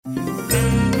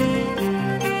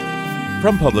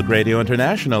From Public Radio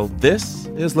International, this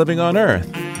is Living on Earth.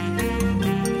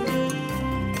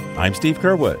 I'm Steve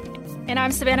Curwood. And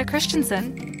I'm Savannah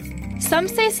Christensen. Some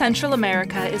say Central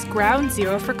America is ground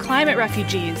zero for climate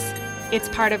refugees. It's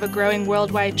part of a growing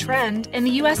worldwide trend, and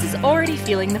the U.S. is already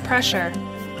feeling the pressure.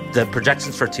 The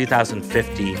projections for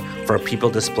 2050 for people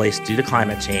displaced due to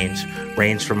climate change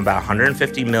range from about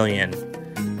 150 million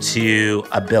to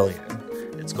a billion.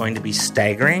 It's going to be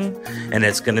staggering, and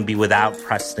it's going to be without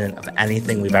precedent of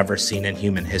anything we've ever seen in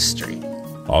human history.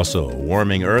 Also, a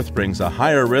warming Earth brings a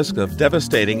higher risk of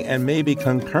devastating and maybe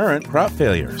concurrent crop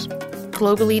failures.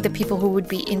 Globally, the people who would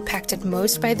be impacted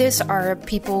most by this are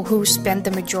people who spend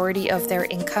the majority of their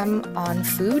income on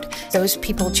food. Those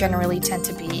people generally tend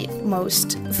to be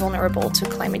most vulnerable to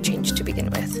climate change to begin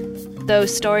with.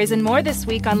 Those stories and more this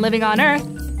week on Living on Earth.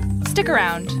 Stick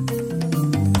around.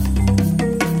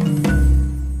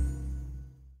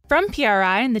 From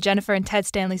PRI and the Jennifer and Ted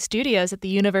Stanley studios at the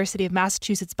University of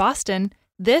Massachusetts, Boston,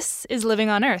 this is Living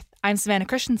on Earth. I'm Savannah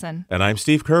Christensen. And I'm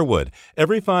Steve Curwood.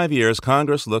 Every 5 years,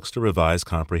 Congress looks to revise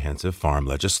comprehensive farm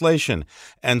legislation.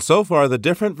 And so far, the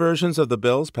different versions of the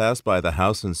bills passed by the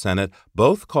House and Senate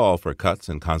both call for cuts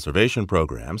in conservation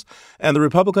programs, and the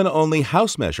Republican-only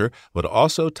House measure would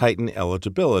also tighten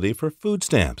eligibility for food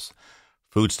stamps.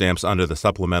 Food stamps under the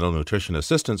Supplemental Nutrition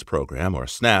Assistance Program, or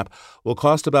SNAP, will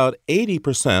cost about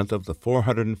 80% of the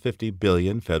 $450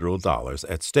 billion federal dollars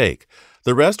at stake.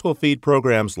 The rest will feed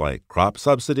programs like crop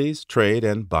subsidies, trade,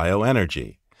 and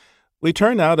bioenergy. We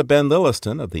turn now to Ben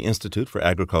Lilliston of the Institute for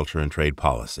Agriculture and Trade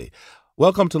Policy.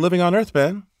 Welcome to Living on Earth,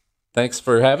 Ben. Thanks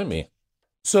for having me.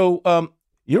 So,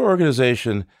 your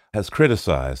organization has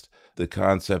criticized the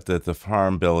concept that the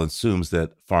Farm Bill assumes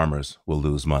that farmers will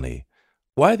lose money.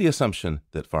 Why the assumption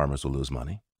that farmers will lose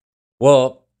money?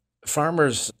 Well,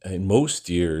 farmers in most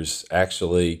years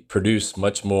actually produce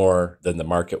much more than the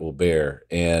market will bear.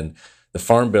 And the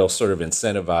Farm Bill sort of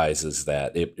incentivizes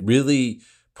that. It really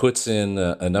puts in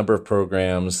a number of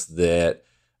programs that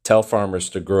tell farmers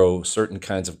to grow certain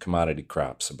kinds of commodity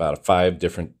crops, about 5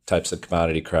 different types of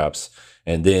commodity crops.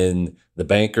 And then the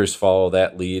bankers follow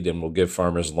that lead and will give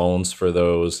farmers loans for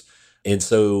those. And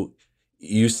so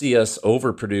you see us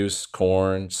overproduce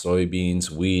corn,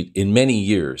 soybeans, wheat in many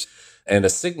years. And a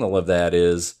signal of that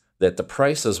is that the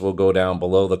prices will go down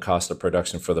below the cost of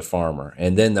production for the farmer.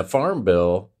 And then the Farm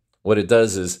Bill, what it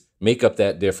does is make up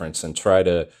that difference and try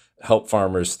to help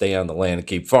farmers stay on the land and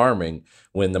keep farming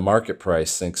when the market price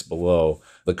sinks below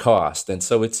the cost. And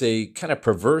so it's a kind of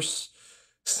perverse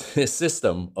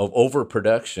system of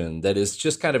overproduction that is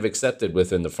just kind of accepted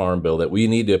within the Farm Bill, that we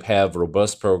need to have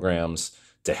robust programs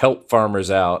to help farmers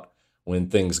out when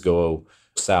things go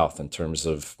south in terms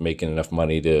of making enough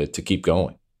money to keep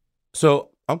going. So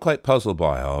I'm quite puzzled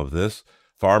by all of this.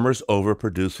 Farmers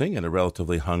overproducing in a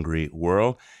relatively hungry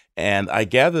world. And I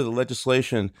gather the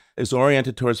legislation is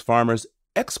oriented towards farmers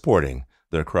exporting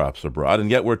their crops abroad.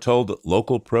 And yet we're told that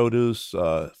local produce,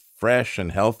 fresh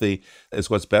and healthy,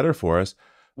 is what's better for us.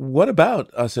 What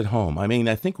about us at home? I mean,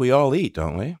 I think we all eat,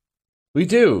 don't we? We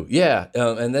do, yeah.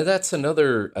 And that's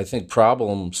another, I think,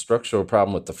 structural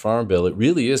problem with the Farm Bill. It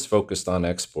really is focused on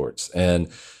exports and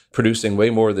producing way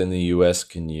more than the U.S.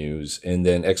 can use, and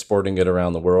then exporting it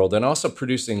around the world, and also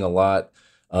producing a lot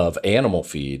of animal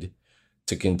feed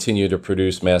to continue to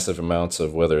produce massive amounts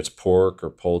of whether it's pork or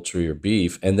poultry or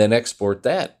beef, and then export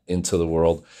that into the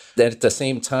world. That at the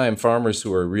same time, farmers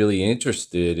who are really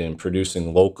interested in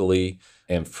producing locally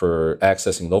and for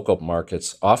accessing local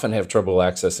markets often have trouble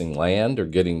accessing land or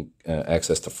getting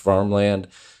access to farmland.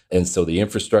 And so the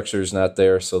infrastructure is not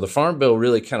there. So the Farm Bill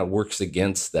really kind of works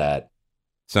against that.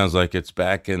 Sounds like it's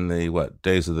back in the,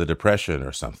 days of the Depression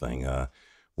or something,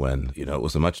 when, it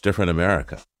was a much different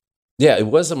America. Yeah, it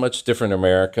was a much different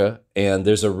America. And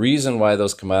there's a reason why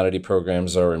those commodity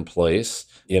programs are in place.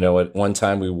 At one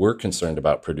time we were concerned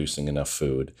about producing enough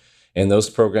food. And those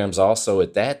programs also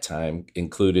at that time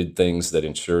included things that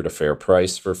ensured a fair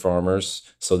price for farmers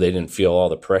so they didn't feel all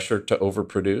the pressure to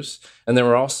overproduce. And there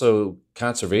were also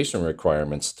conservation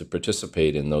requirements to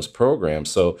participate in those programs.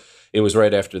 So it was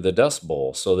right after the Dust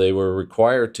Bowl. So they were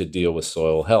required to deal with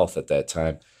soil health at that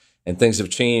time. And things have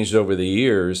changed over the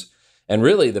years. And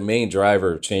really the main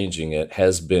driver of changing it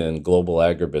has been global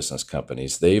agribusiness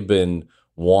companies. They've been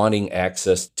wanting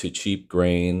access to cheap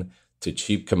grain, to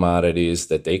cheap commodities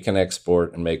that they can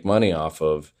export and make money off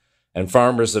of. And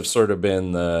farmers have sort of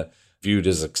been viewed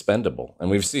as expendable. And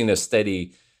we've seen a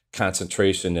steady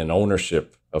concentration in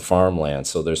ownership of farmland.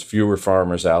 So there's fewer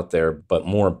farmers out there, but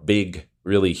more big,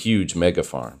 really huge mega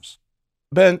farms.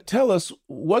 Ben, tell us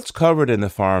what's covered in the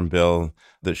Farm Bill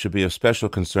that should be of special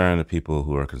concern to people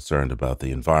who are concerned about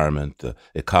the environment,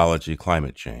 ecology,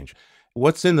 climate change.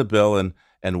 What's in the bill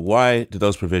and why do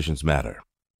those provisions matter?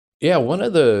 Yeah, one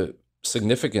of the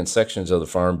significant sections of the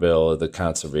Farm Bill are the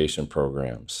conservation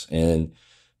programs. And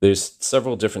there's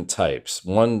several different types.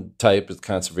 One type is the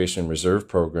Conservation Reserve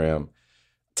Program,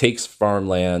 takes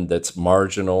farmland that's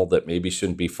marginal, that maybe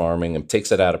shouldn't be farming, and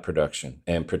takes it out of production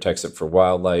and protects it for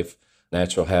wildlife,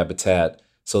 natural habitat.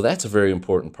 So that's a very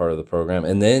important part of the program.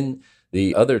 And then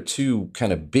the other two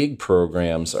kind of big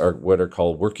programs are what are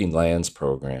called working lands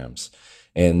programs.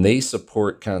 And they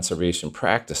support conservation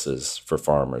practices for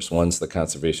farmers. One's the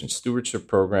Conservation Stewardship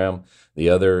Program. The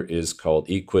other is called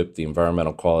EQIP, the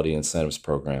Environmental Quality Incentives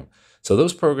Program. So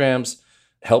those programs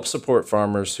help support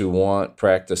farmers who want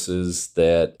practices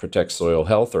that protect soil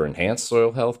health or enhance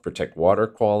soil health, protect water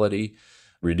quality,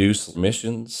 reduce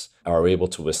emissions, are able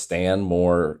to withstand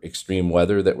more extreme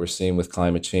weather that we're seeing with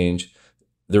climate change.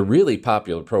 They're really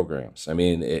popular programs. I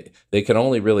mean, they can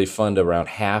only really fund around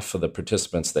half of the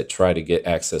participants that try to get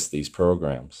access to these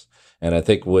programs. And I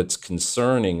think what's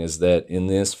concerning is that in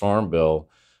this Farm Bill,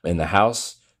 in the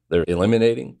House, they're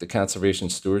eliminating the Conservation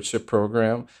Stewardship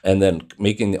Program and then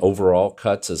making the overall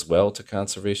cuts as well to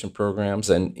conservation programs.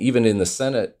 And even in the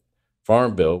Senate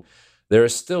Farm Bill, there are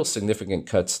still significant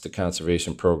cuts to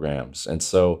conservation programs. And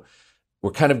so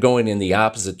we're kind of going in the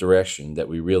opposite direction that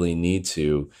we really need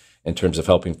to in terms of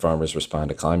helping farmers respond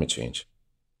to climate change.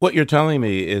 What you're telling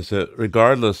me is that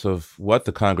regardless of what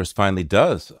the Congress finally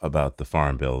does about the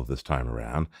Farm Bill this time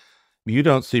around, you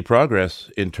don't see progress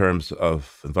in terms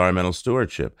of environmental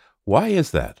stewardship. Why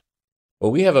is that?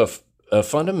 Well, we have a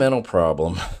fundamental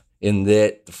problem in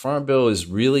that the Farm Bill is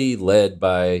really led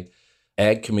by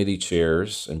Ag Committee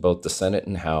chairs in both the Senate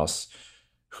and House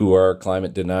who are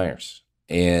climate deniers.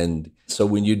 And so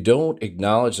when you don't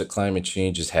acknowledge that climate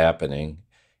change is happening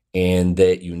and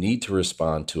that you need to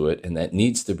respond to it, and that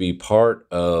needs to be part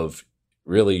of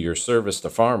really your service to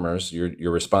farmers,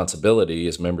 your responsibility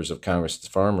as members of Congress to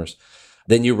farmers,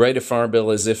 then you write a farm bill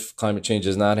as if climate change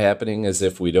is not happening, as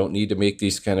if we don't need to make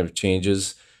these kind of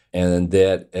changes, and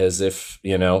that as if,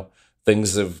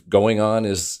 things of going on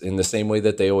is in the same way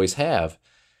that they always have.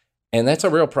 And that's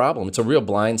a real problem. It's a real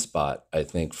blind spot, I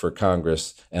think, for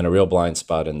Congress, and a real blind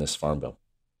spot in this Farm Bill.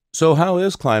 So how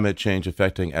is climate change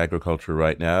affecting agriculture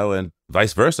right now? And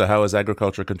vice versa, how is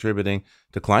agriculture contributing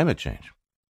to climate change?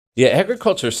 Yeah,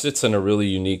 agriculture sits in a really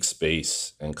unique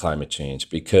space in climate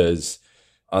change because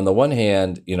on the one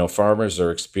hand, farmers are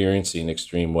experiencing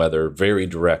extreme weather very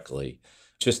directly.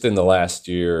 Just in the last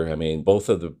year, both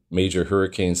of the major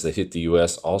hurricanes that hit the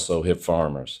U.S. also hit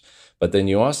farmers. But then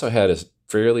you also had a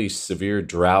fairly severe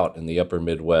drought in the upper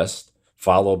Midwest,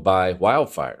 followed by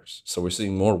wildfires. So we're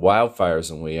seeing more wildfires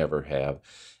than we ever have.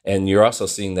 And you're also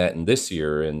seeing that in this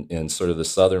year in sort of the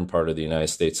southern part of the United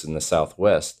States and the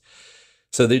Southwest.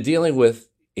 So they're dealing with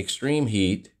extreme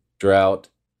heat, drought,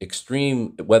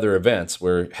 extreme weather events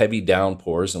where heavy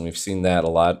downpours, and we've seen that a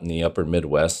lot in the upper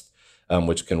Midwest,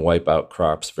 which can wipe out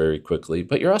crops very quickly.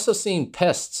 But you're also seeing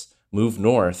pests move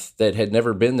north that had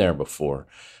never been there before.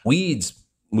 Weeds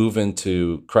move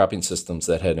into cropping systems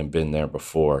that hadn't been there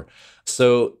before.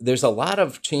 So there's a lot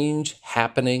of change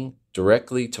happening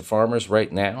directly to farmers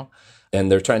right now, and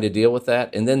they're trying to deal with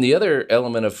that. And then the other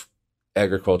element of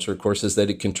agriculture, of course, is that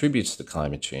it contributes to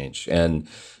climate change. And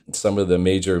some of the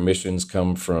major emissions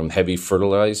come from heavy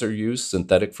fertilizer use,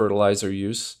 synthetic fertilizer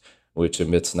use, which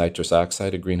emits nitrous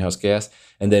oxide, a greenhouse gas,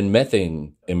 and then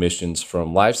methane emissions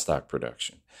from livestock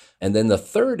production. And then the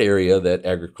third area that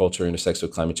agriculture intersects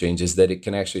with climate change is that it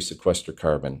can actually sequester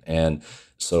carbon. And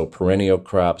so perennial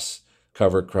crops,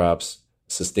 cover crops,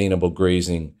 sustainable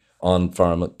grazing on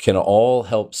farm can all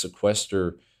help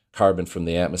sequester carbon from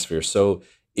the atmosphere. So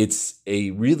it's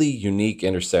a really unique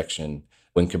intersection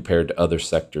when compared to other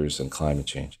sectors in climate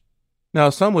change. Now,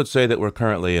 some would say that we're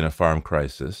currently in a farm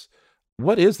crisis.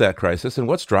 What is that crisis and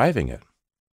what's driving it?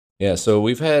 Yeah, so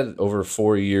we've had over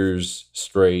 4 years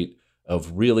straight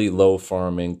of really low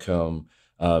farm income,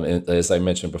 and as I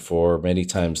mentioned before, many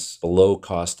times below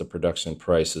cost of production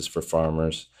prices for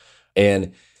farmers.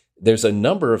 And there's a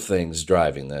number of things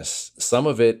driving this. Some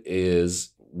of it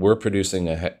is we're producing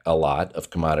a lot of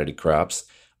commodity crops.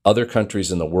 Other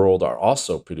countries in the world are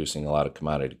also producing a lot of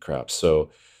commodity crops.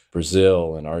 So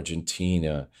Brazil and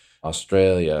Argentina,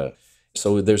 Australia.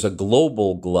 So there's a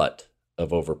global glut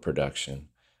of overproduction.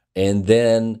 And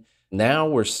then now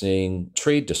we're seeing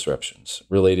trade disruptions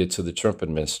related to the Trump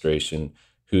administration,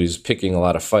 who's picking a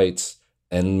lot of fights.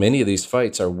 And many of these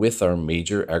fights are with our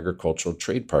major agricultural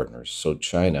trade partners. So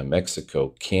China,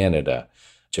 Mexico, Canada,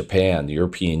 Japan, the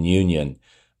European Union,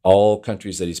 all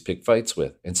countries that he's picked fights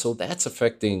with. And so that's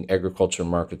affecting agriculture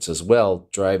markets as well,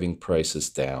 driving prices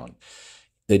down.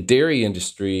 The dairy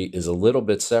industry is a little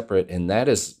bit separate, and that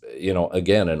is,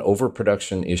 again, an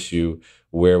overproduction issue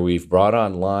where we've brought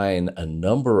online a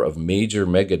number of major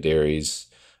mega dairies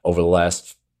over the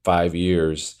last 5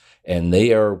 years, and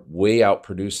they are way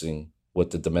outproducing what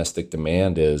the domestic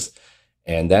demand is.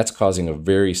 And that's causing a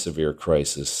very severe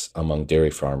crisis among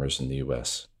dairy farmers in the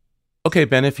U.S. Okay,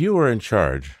 Ben, if you were in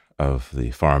charge of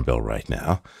the Farm Bill right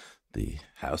now, the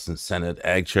House and Senate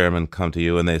ag chairmen come to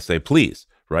you and they say, please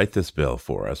write this bill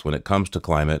for us. When it comes to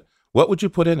climate, what would you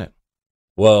put in it?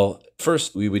 Well,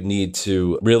 first, we would need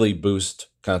to really boost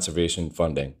conservation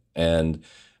funding. And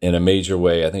in a major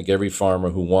way, I think every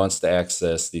farmer who wants to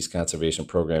access these conservation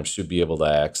programs should be able to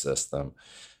access them.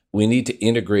 We need to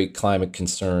integrate climate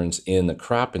concerns in the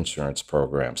crop insurance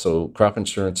program. So crop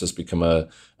insurance has become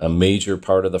a major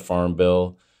part of the Farm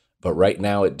Bill, but right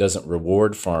now it doesn't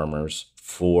reward farmers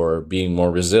for being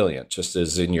more resilient. Just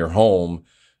as in your home,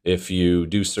 if you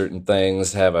do certain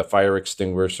things, have a fire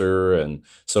extinguisher and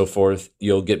so forth,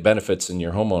 you'll get benefits in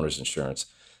your homeowner's insurance.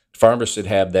 Farmers should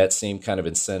have that same kind of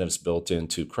incentives built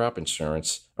into crop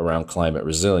insurance around climate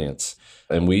resilience.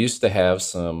 And we used to have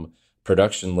some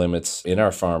production limits in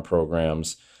our farm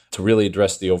programs to really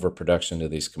address the overproduction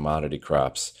of these commodity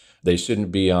crops. They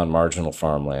shouldn't be on marginal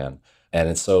farmland.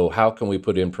 And so how can we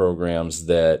put in programs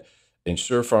that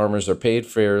ensure farmers are paid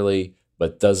fairly,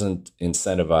 but doesn't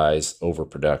incentivize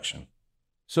overproduction?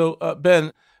 So,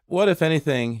 Ben, what, if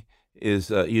anything, is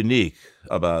unique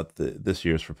about this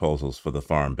year's proposals for the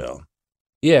Farm Bill?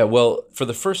 Yeah, well, for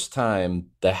the first time,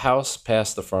 the House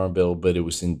passed the Farm Bill, but it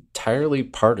was entirely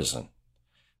partisan.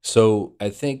 So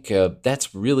I think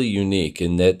that's really unique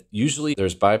in that usually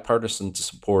there's bipartisan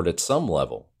support at some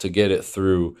level to get it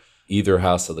through either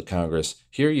house of the Congress.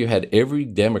 Here you had every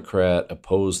Democrat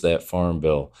oppose that Farm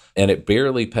Bill, and it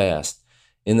barely passed.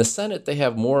 In the Senate, they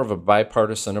have more of a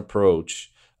bipartisan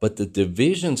approach, but the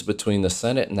divisions between the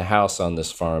Senate and the House on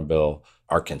this Farm Bill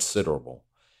are considerable.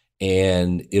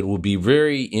 And it will be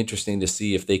very interesting to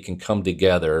see if they can come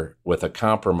together with a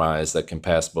compromise that can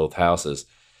pass both houses.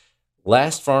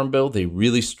 Last Farm Bill, they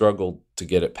really struggled to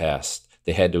get it passed.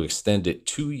 They had to extend it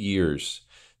 2 years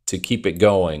to keep it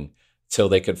going till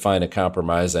they could find a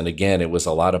compromise. And again, it was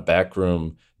a lot of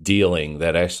backroom dealing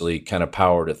that actually kind of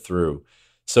powered it through.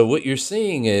 So what you're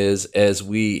seeing is, as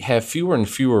we have fewer and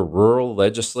fewer rural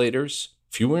legislators,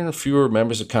 fewer and fewer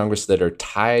members of Congress that are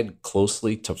tied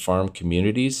closely to farm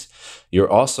communities, you're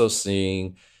also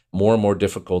seeing more and more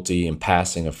difficulty in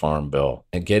passing a farm bill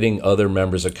and getting other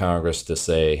members of Congress to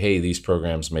say, hey, these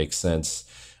programs make sense.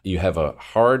 You have a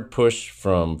hard push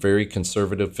from very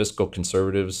conservative fiscal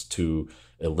conservatives to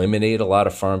eliminate a lot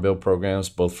of farm bill programs,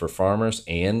 both for farmers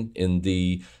and in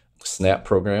the SNAP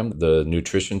program, the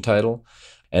nutrition title.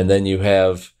 And then you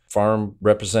have farm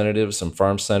representatives and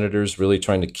farm senators really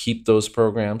trying to keep those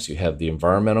programs. You have the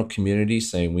environmental community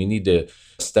saying we need to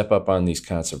step up on these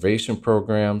conservation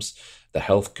programs. The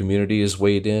health community is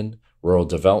weighed in, rural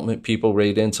development people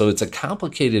weighed in. So it's a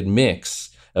complicated mix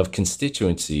of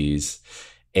constituencies,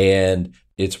 and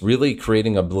it's really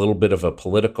creating a little bit of a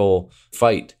political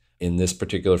fight in this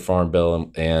particular farm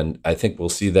bill. And I think we'll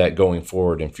see that going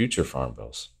forward in future farm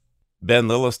bills. Ben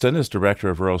Lilliston is Director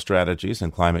of Rural Strategies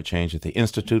and Climate Change at the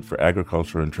Institute for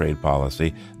Agriculture and Trade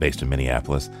Policy, based in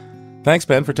Minneapolis. Thanks,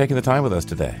 Ben, for taking the time with us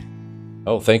today.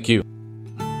 Oh, thank you.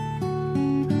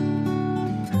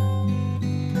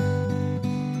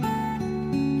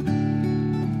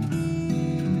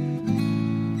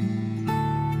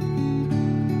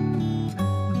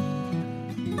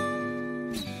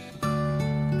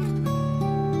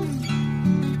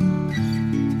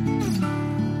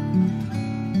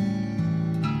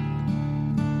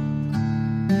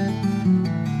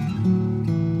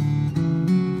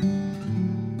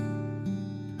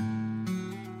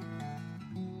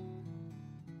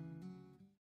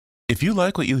 If you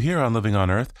like what you hear on Living on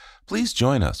Earth, please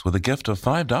join us with a gift of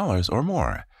 $5 or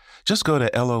more. Just go to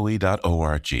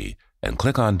LOE.org and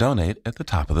click on Donate at the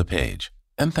top of the page.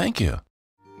 And thank you.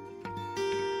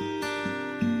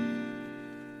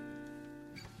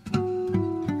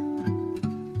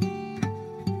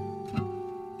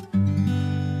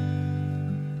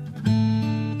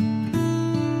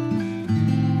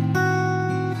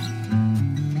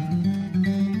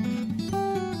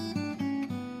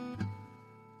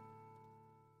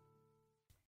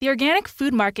 The organic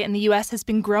food market in the U.S. has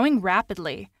been growing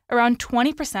rapidly, around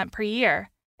 20% per year,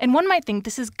 and one might think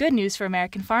this is good news for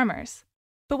American farmers.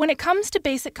 But when it comes to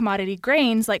basic commodity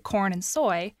grains like corn and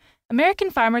soy, American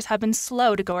farmers have been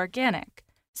slow to go organic.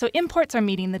 so imports are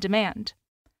meeting the demand.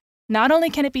 Not only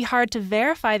can it be hard to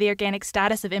verify the organic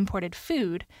status of imported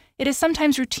food, it is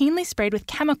sometimes routinely sprayed with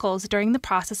chemicals during the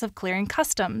process of clearing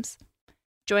customs.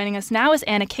 Joining us now is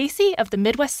Anna Casey of the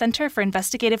Midwest Center for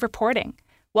Investigative Reporting.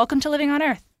 Welcome to Living on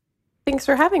Earth. Thanks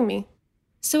for having me.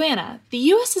 So Anna, the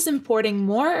U.S. is importing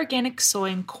more organic soy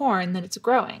and corn than it's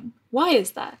growing. Why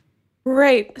is that?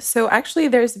 Right. So actually,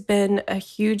 there's been a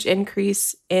huge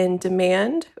increase in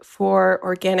demand for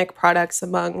organic products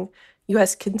among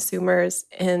U.S. consumers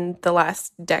in the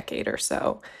last decade or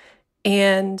so.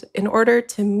 And in order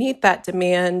to meet that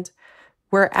demand,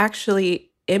 we're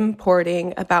actually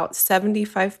importing about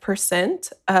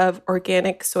 75% of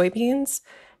organic soybeans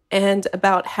and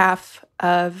about half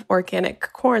of organic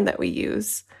corn that we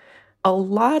use. A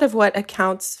lot of what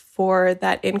accounts for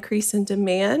that increase in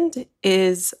demand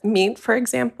is meat, for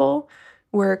example.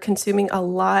 We're consuming a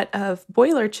lot of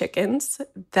broiler chickens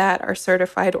that are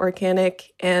certified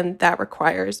organic, and that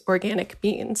requires organic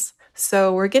beans.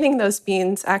 So we're getting those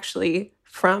beans actually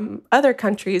from other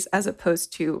countries as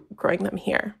opposed to growing them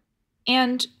here.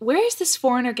 And where is this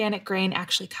foreign organic grain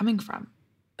actually coming from?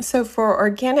 So for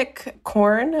organic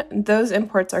corn, those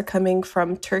imports are coming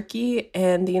from Turkey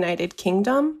and the United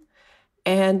Kingdom.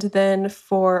 And then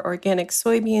for organic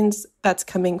soybeans, that's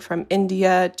coming from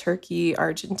India, Turkey,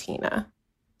 Argentina.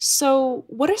 So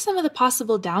what are some of the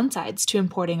possible downsides to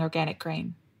importing organic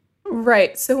grain?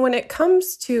 Right. So when it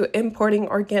comes to importing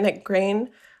organic grain,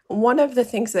 one of the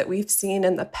things that we've seen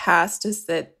in the past is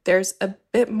that there's a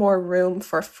bit more room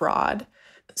for fraud.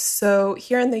 So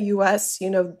here in the US,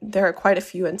 there are quite a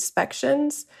few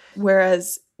inspections,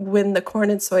 whereas when the corn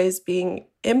and soy is being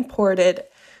imported,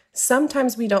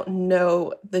 sometimes we don't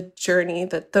know the journey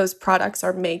that those products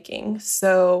are making.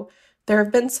 So there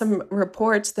have been some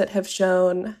reports that have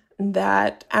shown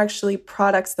that actually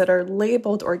products that are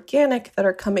labeled organic that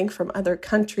are coming from other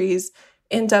countries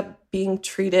end up being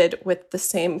treated with the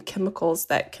same chemicals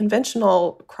that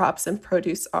conventional crops and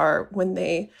produce are when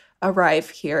they arrive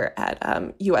here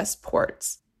at U.S.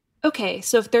 ports. Okay,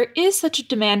 so if there is such a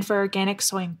demand for organic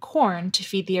soy and corn to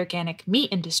feed the organic meat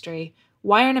industry,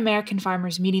 why aren't American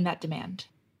farmers meeting that demand?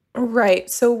 Right.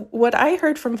 So what I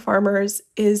heard from farmers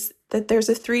is that there's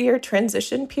a 3-year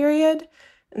transition period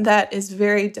that is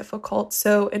very difficult.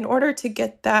 So in order to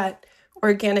get that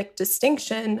organic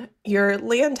distinction, your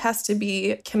land has to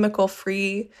be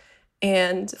chemical-free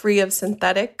and free of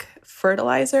synthetic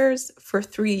fertilizers for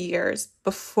 3 years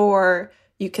before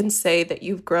you can say that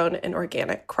you've grown an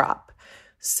organic crop.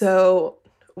 So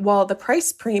while the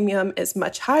price premium is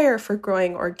much higher for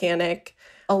growing organic,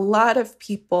 a lot of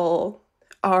people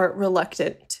are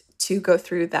reluctant to go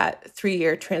through that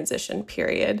 3-year transition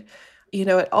period. It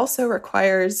also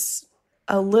requires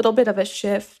a little bit of a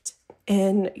shift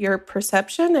in your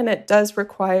perception, and it does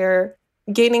require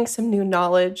gaining some new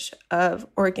knowledge of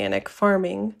organic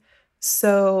farming.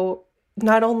 So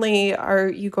not only are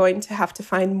you going to have to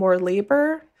find more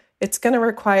labor, it's going to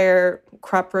require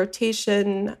crop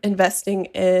rotation, investing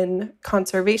in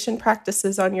conservation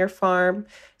practices on your farm.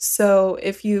 So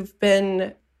if you've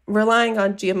been relying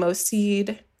on GMO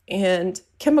seed and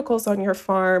chemicals on your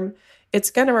farm,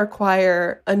 it's going to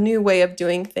require a new way of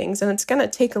doing things, and it's going to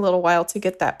take a little while to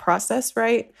get that process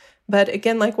right. But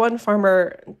again, like one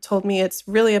farmer told me, it's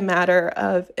really a matter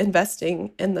of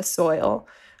investing in the soil.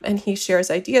 And he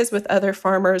shares ideas with other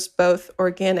farmers, both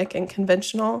organic and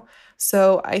conventional.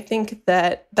 So I think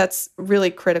that that's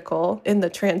really critical in the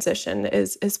transition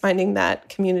is finding that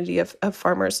community of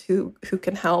farmers who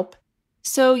can help.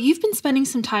 So you've been spending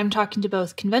some time talking to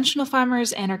both conventional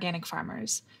farmers and organic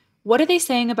farmers. What are they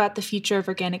saying about the future of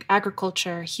organic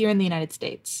agriculture here in the United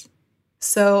States?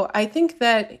 So I think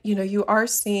that, you are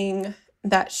seeing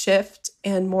that shift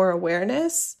and more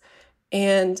awareness.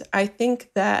 And I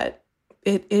think that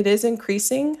it is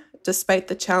increasing despite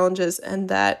the challenges, and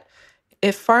that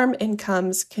if farm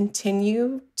incomes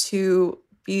continue to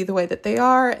be the way that they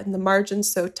are and the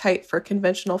margins so tight for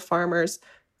conventional farmers,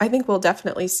 I think we'll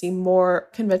definitely see more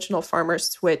conventional farmers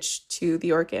switch to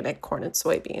the organic corn and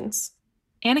soybeans.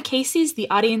 Anna Casey is the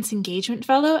Audience Engagement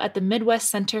Fellow at the Midwest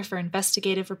Center for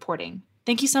Investigative Reporting.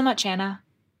 Thank you so much, Anna.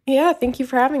 Yeah, thank you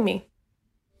for having me.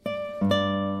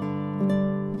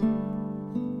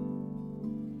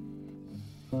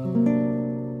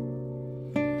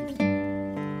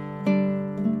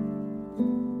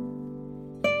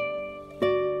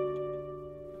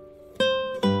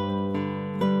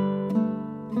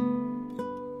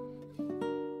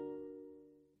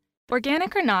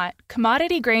 Organic or not,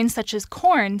 commodity grains such as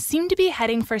corn seem to be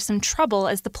heading for some trouble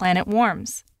as the planet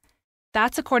warms.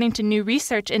 That's according to new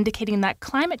research indicating that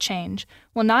climate change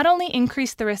will not only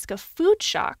increase the risk of food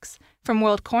shocks, from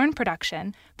world corn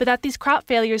production, but that these crop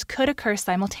failures could occur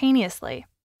simultaneously.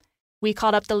 We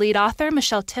called up the lead author,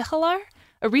 Michelle Tichelar,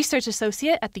 a research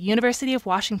associate at the University of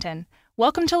Washington.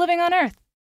 Welcome to Living on Earth.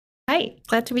 Hi,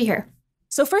 glad to be here.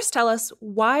 So first tell us,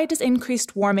 why does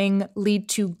increased warming lead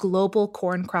to global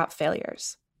corn crop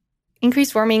failures?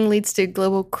 Increased warming leads to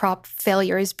global crop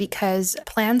failures because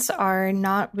plants are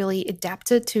not really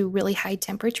adapted to really high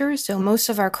temperatures. So most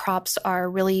of our crops are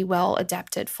really well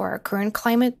adapted for our current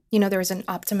climate. There's an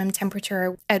optimum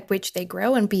temperature at which they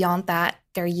grow, and beyond that,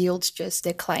 their yields just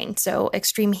decline. So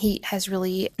extreme heat has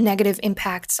really negative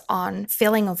impacts on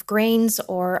failing of grains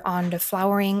or on the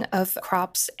flowering of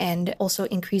crops, and also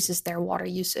increases their water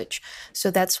usage. So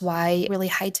that's why really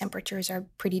high temperatures are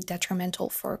pretty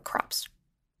detrimental for crops.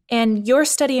 And your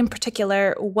study in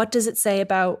particular, what does it say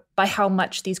about by how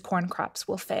much these corn crops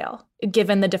will fail,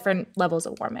 given the different levels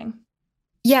of warming?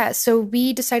 Yeah, so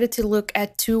we decided to look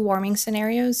at two warming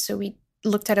scenarios. So we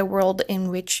looked at a world in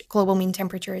which global mean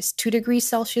temperature is 2 degrees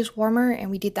Celsius warmer, and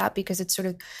we did that because it's sort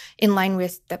of in line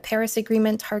with the Paris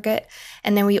Agreement target.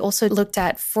 And then we also looked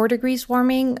at 4 degrees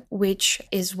warming, which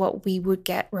is what we would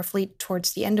get roughly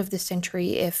towards the end of the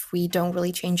century if we don't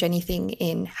really change anything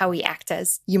in how we act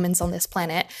as humans on this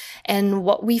planet. And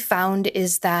what we found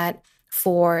is that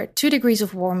for 2 degrees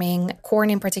of warming,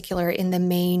 corn in particular in the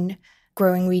main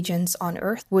growing regions on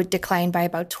Earth would decline by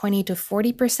about 20 to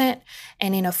 40%.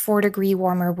 And in a 4-degree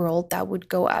warmer world, that would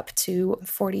go up to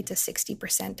 40 to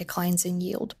 60% declines in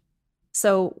yield.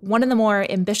 So one of the more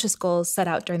ambitious goals set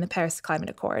out during the Paris Climate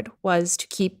Accord was to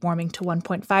keep warming to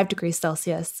 1.5 degrees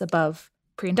Celsius above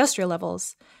pre-industrial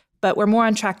levels. But we're more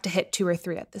on track to hit 2 or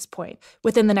 3 at this point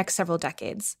within the next several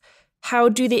decades. How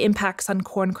do the impacts on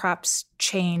corn crops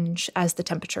change as the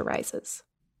temperature rises?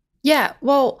 Yeah,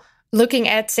 well, looking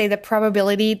at, say, the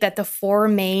probability that the 4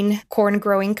 main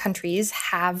corn-growing countries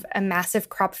have a massive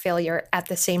crop failure at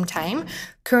the same time,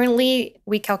 currently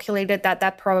we calculated that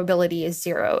that probability is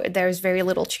 0. There's very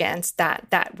little chance that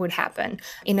that would happen.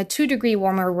 In a 2-degree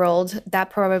warmer world, that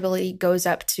probability goes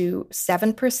up to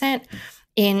 7%.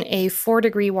 In a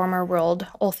 4-degree warmer world,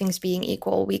 all things being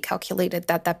equal, we calculated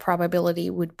that that probability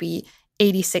would be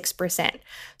 86%.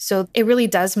 So it really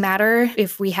does matter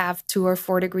if we have 2 or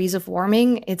 4 degrees of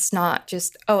warming. It's not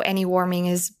just, any warming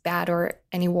is bad or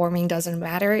any warming doesn't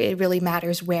matter. It really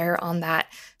matters where on that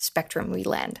spectrum we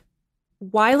land.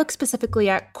 Why look specifically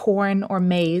at corn, or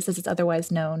maize as it's otherwise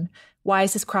known? Why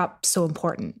is this crop so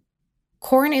important?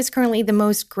 Corn is currently the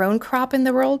most grown crop in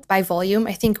the world by volume.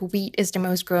 I think wheat is the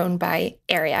most grown by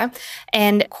area.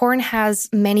 And corn has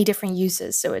many different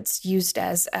uses. So it's used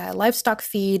as a livestock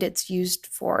feed, it's used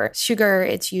for sugar,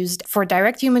 it's used for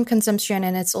direct human consumption,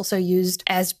 and it's also used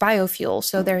as biofuel.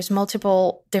 So there's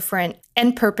multiple different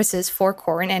end purposes for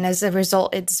corn. And as a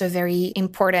result, it's a very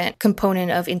important component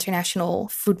of international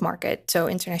food market, so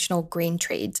international grain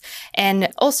trades. And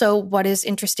also what is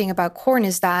interesting about corn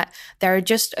is that there are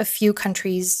just a few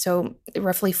countries, so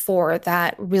roughly 4,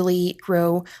 that really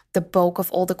grow the bulk of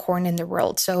all the corn in the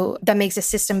world. So that makes the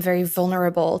system very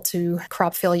vulnerable to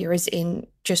crop failures in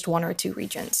just 1 or 2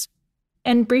 regions.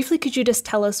 And briefly, could you just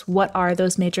tell us what are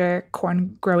those major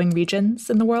corn growing regions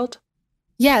in the world?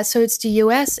 Yeah, so it's the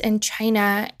US and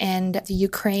China and the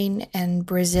Ukraine and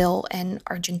Brazil and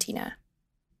Argentina.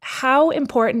 How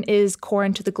important is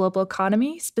corn to the global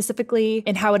economy, specifically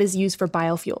in how it is used for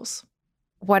biofuels?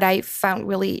 What I found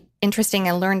really interesting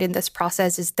and learned in this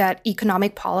process is that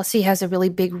economic policy has a really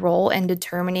big role in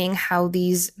determining how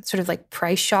these sort of like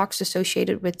price shocks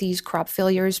associated with these crop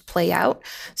failures play out.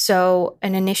 So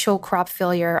an initial crop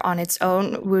failure on its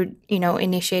own would,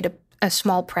 initiate a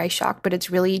small price shock, but it's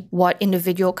really what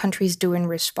individual countries do in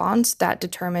response that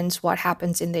determines what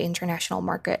happens in the international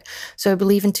market. So I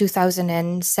believe in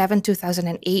 2007,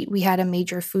 2008, we had a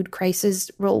major food crisis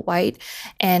worldwide,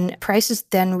 and prices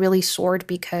then really soared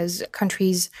because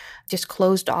countries just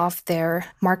closed off their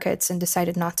markets and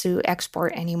decided not to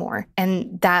export anymore.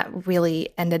 And that really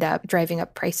ended up driving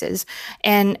up prices.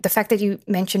 And the fact that you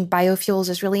mentioned biofuels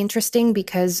is really interesting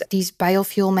because these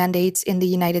biofuel mandates in the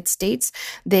United States,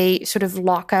 they sort of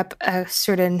lock up a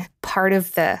certain part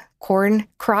of the corn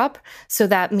crop. So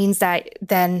that means that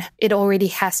then it already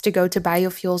has to go to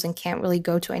biofuels and can't really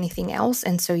go to anything else.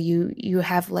 And so you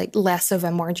have like less of a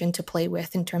margin to play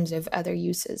with in terms of other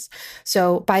uses.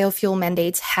 So biofuel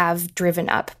mandates have driven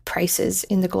up prices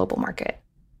in the global market.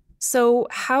 So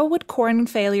how would corn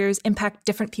failures impact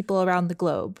different people around the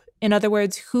globe? In other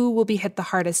words, who will be hit the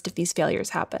hardest if these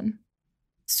failures happen?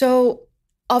 So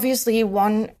Obviously,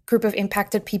 one group of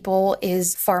impacted people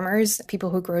is farmers,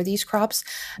 people who grow these crops.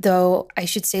 Though I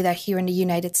should say that here in the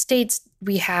United States,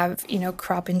 we have,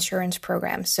 crop insurance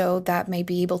programs, so that may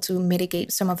be able to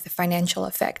mitigate some of the financial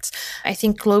effects. I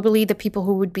think globally, the people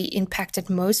who would be impacted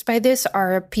most by this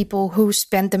are people who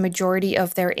spend the majority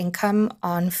of their income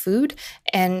on food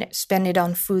and spend it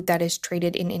on food that is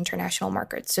traded in international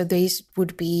markets. So these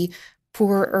would be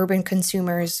poor urban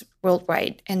consumers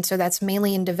worldwide. And so that's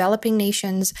mainly in developing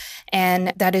nations.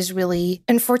 And that is really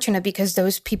unfortunate because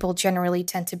those people generally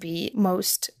tend to be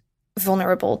most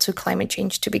vulnerable to climate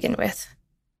change to begin with.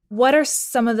 What are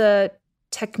some of the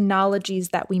technologies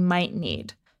that we might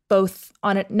need, both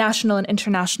on a national and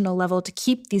international level, to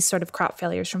keep these sort of crop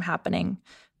failures from happening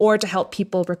or to help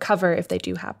people recover if they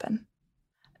do happen?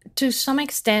 To some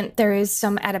extent, there is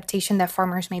some adaptation that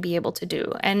farmers may be able to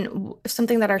do. And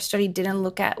something that our study didn't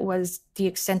look at was the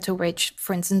extent to which,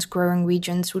 for instance, growing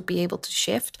regions would be able to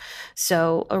shift.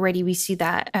 So already we see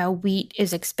that wheat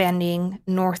is expanding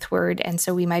northward. And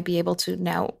so we might be able to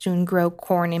now soon grow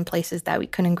corn in places that we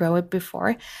couldn't grow it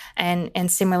before.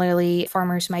 And similarly,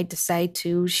 farmers might decide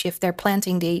to shift their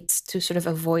planting dates to sort of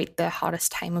avoid the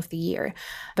hottest time of the year.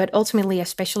 But ultimately,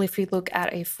 especially if we look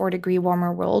at a 4-degree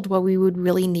warmer world, what we would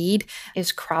really need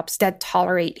is crops that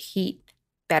tolerate heat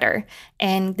better.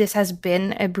 And this has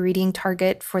been a breeding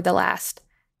target for the last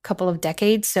couple of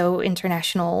decades. So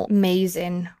international maize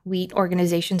and wheat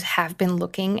organizations have been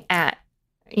looking at,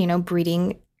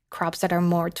 breeding crops that are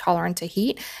more tolerant to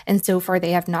heat. And so far,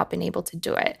 they have not been able to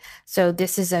do it. So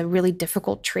this is a really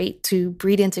difficult trait to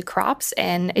breed into crops.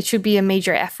 And it should be a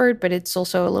major effort, but it's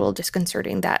also a little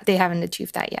disconcerting that they haven't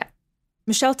achieved that yet.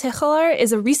 Michelle Ticheler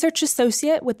is a research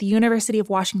associate with the University of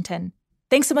Washington.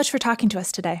 Thanks so much for talking to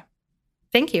us today.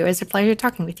 Thank you. It was a pleasure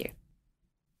talking with you.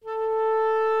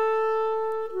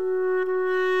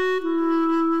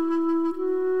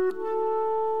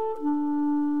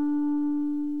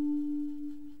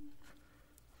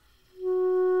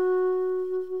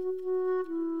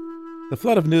 The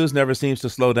flood of news never seems to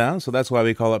slow down, so that's why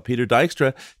we call up Peter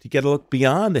Dykstra to get a look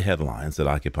beyond the headlines that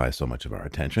occupy so much of our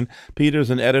attention. Peter's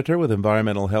an editor with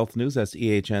Environmental Health News, that's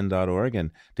ehn.org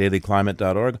and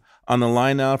dailyclimate.org. On the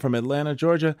line now from Atlanta,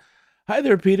 Georgia. Hi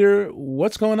there, Peter.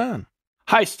 What's going on?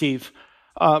 Hi, Steve.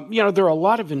 There are a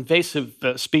lot of invasive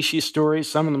species stories.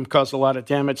 Some of them cause a lot of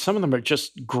damage. Some of them are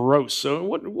just gross. So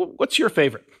what's your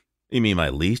favorite? You mean my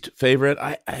least favorite?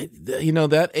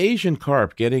 That Asian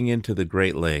carp getting into the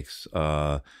Great Lakes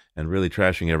and really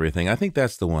trashing everything. I think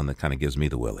that's the one that kind of gives me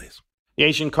the willies. The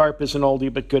Asian carp is an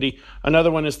oldie but goodie.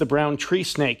 Another one is the brown tree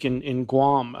snake in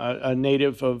Guam, a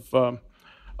native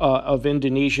of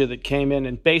Indonesia that came in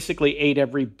and basically ate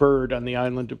every bird on the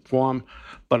island of Guam.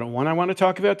 But the one I want to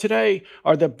talk about today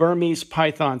are the Burmese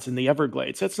pythons in the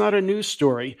Everglades. That's not a news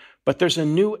story, but there's a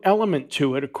new element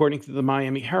to it, according to the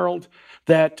Miami Herald,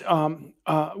 that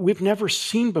we've never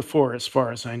seen before, as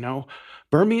far as I know.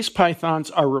 Burmese pythons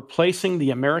are replacing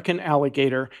the American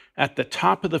alligator at the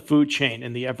top of the food chain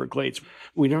in the Everglades.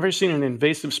 We've never seen an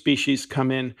invasive species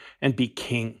come in and be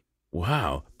king.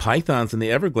 Wow. Pythons in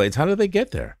the Everglades. How do they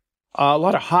get there? A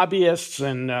lot of hobbyists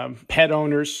and pet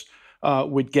owners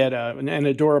would get an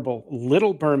adorable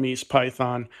little Burmese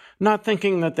python, not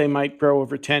thinking that they might grow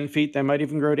over 10 feet. They might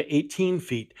even grow to 18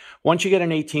 feet. Once you get an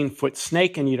 18-foot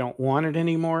snake and you don't want it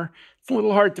anymore, it's a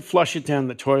little hard to flush it down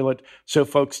the toilet. So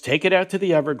folks, take it out to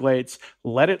the Everglades,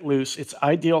 let it loose. It's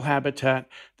ideal habitat.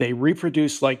 They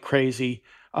reproduce like crazy.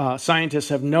 Scientists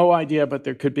have no idea, but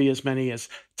there could be as many as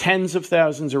tens of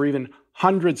thousands or even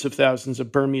hundreds of thousands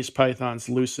of Burmese pythons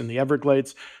loose in the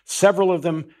Everglades. Several of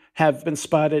them have been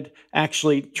spotted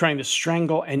actually trying to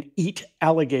strangle and eat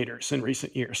alligators in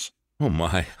recent years. Oh,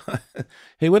 my.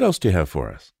 Hey, what else do you have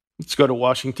for us? Let's go to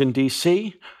Washington,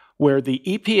 D.C., where the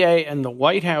EPA and the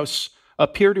White House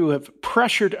appear to have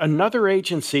pressured another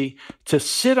agency to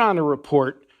sit on a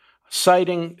report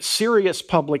citing serious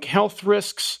public health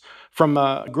risks from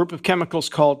a group of chemicals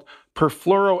called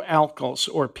perfluoroalkyls,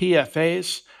 or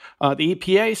PFAs. The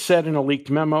EPA said in a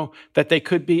leaked memo that they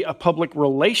could be a public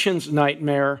relations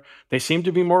nightmare. They seem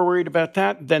to be more worried about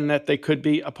that than that they could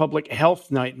be a public health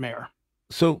nightmare.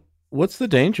 So what's the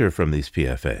danger from these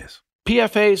PFAs?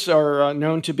 PFAs are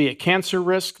known to be a cancer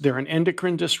risk. They're an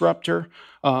endocrine disruptor.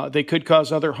 They could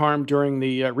cause other harm during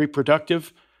the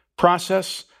reproductive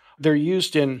process. They're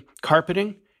used in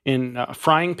carpeting, in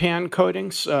frying pan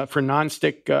coatings for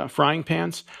nonstick frying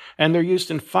pans, and they're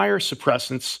used in fire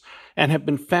suppressants and have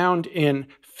been found in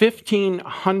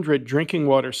 1,500 drinking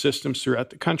water systems throughout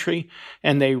the country,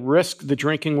 and they risk the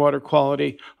drinking water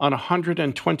quality on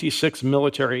 126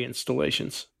 military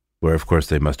installations. Where, of course,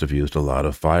 they must have used a lot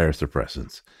of fire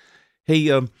suppressants. Hey,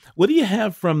 what do you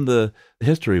have from the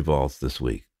history vaults this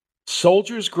week?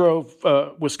 Soldiers Grove,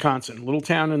 Wisconsin, little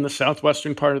town in the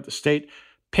southwestern part of the state,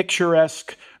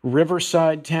 picturesque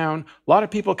riverside town. A lot of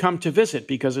people come to visit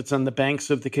because it's on the banks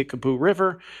of the Kickapoo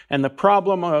River. And the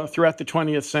problem throughout the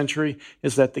 20th century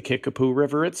is that the Kickapoo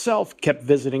River itself kept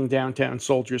visiting downtown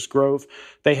Soldiers Grove.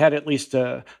 They had at least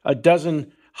a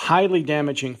dozen highly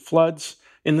damaging floods.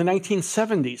 In the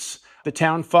 1970s, the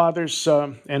town fathers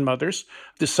and mothers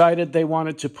decided they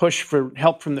wanted to push for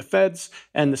help from the feds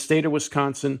and the state of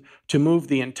Wisconsin to move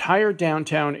the entire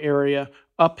downtown area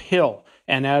uphill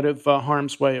and out of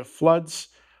harm's way of floods.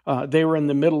 They were in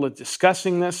the middle of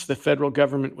discussing this. The federal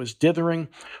government was dithering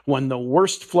when the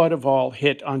worst flood of all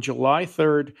hit on July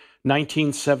 3rd,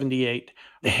 1978,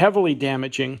 heavily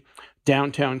damaging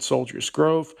downtown Soldiers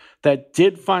Grove. That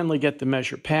did finally get the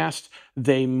measure passed.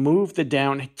 They moved the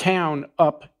downtown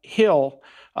uphill.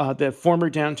 The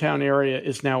former downtown area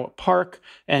is now a park,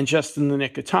 and just in the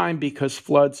nick of time because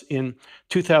floods in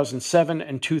 2007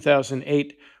 and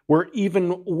 2008 were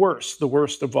even worse, the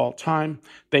worst of all time.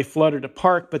 They flooded a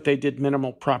park, but they did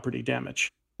minimal property damage.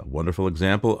 A wonderful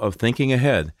example of thinking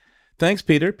ahead. Thanks,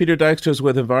 Peter. Peter Dijkstra's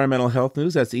with Environmental Health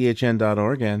News. That's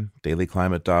ehn.org and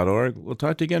dailyclimate.org. We'll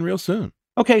talk to you again real soon.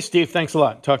 Okay, Steve, thanks a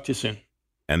lot. Talk to you soon.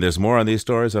 And there's more on these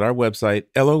stories at our website,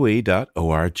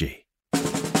 loe.org.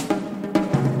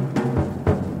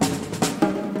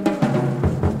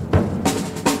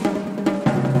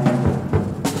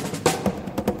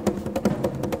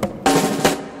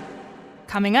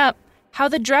 Coming up, how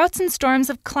the droughts and storms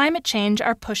of climate change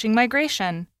are pushing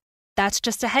migration. That's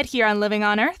just ahead here on Living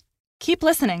on Earth. Keep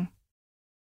listening.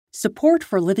 Support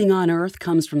for Living on Earth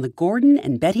comes from the Gordon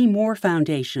and Betty Moore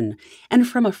Foundation and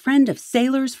from a friend of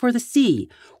Sailors for the Sea,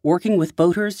 working with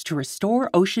boaters to restore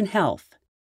ocean health.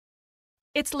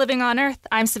 It's Living on Earth.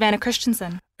 I'm Savannah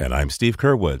Christensen. And I'm Steve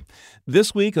Curwood.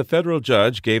 This week, a federal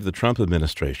judge gave the Trump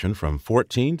administration from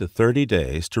 14 to 30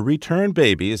 days to return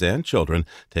babies and children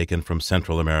taken from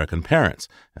Central American parents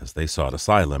as they sought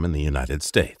asylum in the United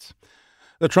States.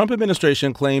 The Trump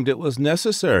administration claimed it was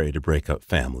necessary to break up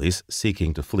families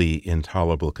seeking to flee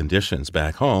intolerable conditions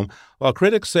back home, while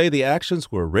critics say the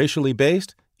actions were racially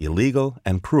based, illegal,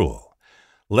 and cruel.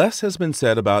 Less has been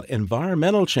said about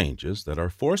environmental changes that are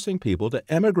forcing people to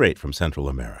emigrate from Central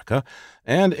America,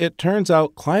 and it turns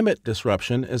out climate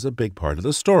disruption is a big part of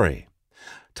the story.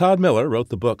 Todd Miller wrote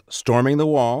the book Storming the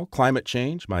Wall, Climate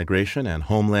Change, Migration, and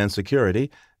Homeland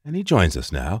Security, and he joins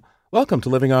us now. Welcome to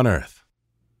Living on Earth.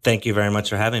 Thank you very much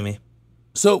for having me.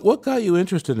 So what got you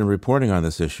interested in reporting on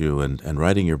this issue and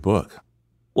writing your book?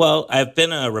 Well, I've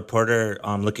been a reporter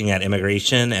looking at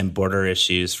immigration and border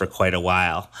issues for quite a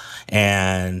while.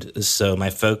 And so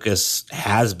my focus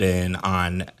has been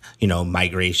on,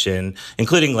 migration,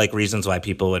 including reasons why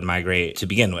people would migrate to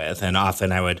begin with. And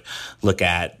often I would look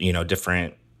at,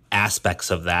 different aspects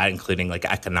of that, including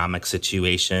economic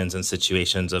situations and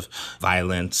situations of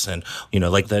violence and,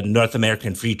 the North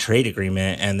American Free Trade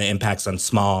Agreement and the impacts on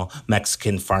small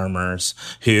Mexican farmers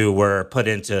who were put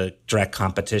into direct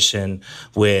competition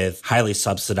with highly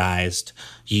subsidized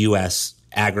U.S.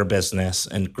 agribusiness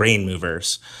and grain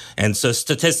movers. And so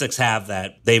statistics have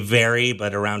that they vary,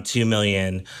 but around 2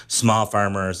 million small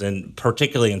farmers, and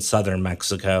particularly in southern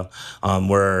Mexico,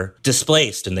 were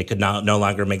displaced and they could no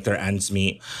longer make their ends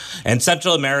meet. And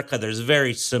Central America, there's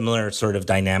very similar sort of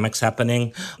dynamics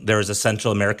happening. There was a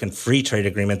Central American Free Trade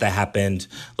Agreement that happened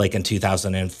in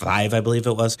 2005, I believe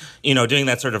it was. Doing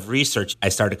that sort of research, I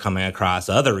started coming across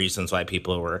other reasons why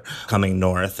people were coming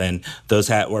north, and those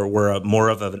were more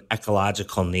of an ecological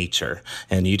nature.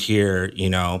 And you'd hear,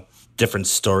 different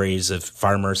stories of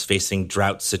farmers facing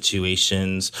drought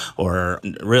situations or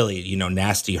really,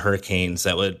 nasty hurricanes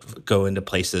that would go into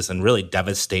places and really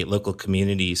devastate local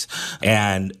communities.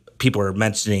 And people are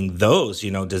mentioning those,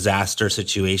 disaster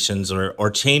situations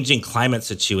or changing climate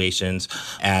situations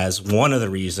as one of the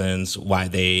reasons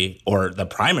why or the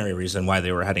primary reason why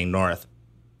they were heading north.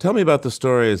 Tell me about the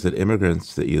stories that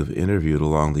immigrants that you've interviewed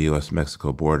along the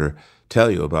U.S.-Mexico border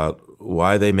tell you about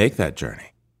why they make that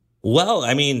journey. Well,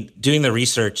 doing the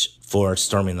research for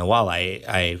Storming the Wall,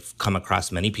 I've come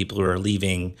across many people who are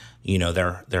leaving,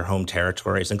 their home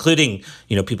territories, including,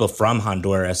 people from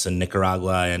Honduras and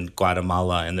Nicaragua and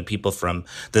Guatemala and the people from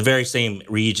the very same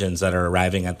regions that are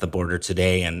arriving at the border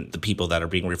today and the people that are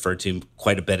being referred to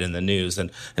quite a bit in the news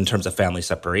and in terms of family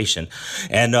separation.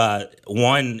 And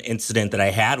one incident that I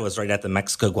had was right at the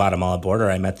Mexico-Guatemala border.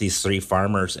 I met these 3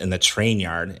 farmers in the train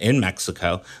yard in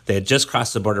Mexico. They had just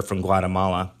crossed the border from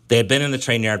Guatemala. They had been in the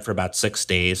train yard for about 6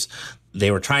 days.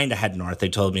 they were trying to head north. They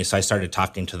told me, so I started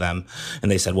talking to them,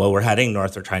 and they said, well, we're heading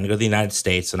north. We're trying to go to the United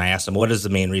States. And I asked them, what is the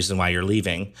main reason why you're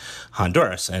leaving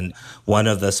Honduras? And one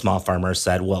of the small farmers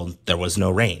said, well, there was no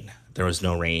rain. There was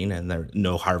no rain and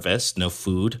no harvest, no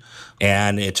food.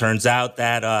 And it turns out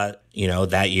that,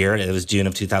 that year, it was June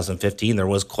of 2015, there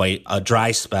was quite a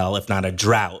dry spell, if not a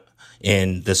drought,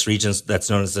 in this region that's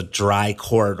known as the Dry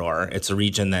Corridor. It's a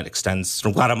region that extends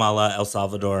from Guatemala, El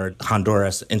Salvador,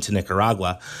 Honduras, into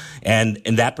Nicaragua. And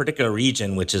in that particular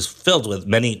region, which is filled with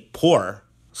many poor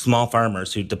small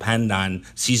farmers who depend on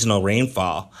seasonal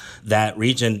rainfall, that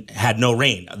region had no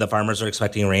rain. The farmers were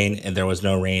expecting rain, and there was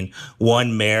no rain.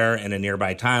 One mayor in a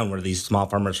nearby town where these small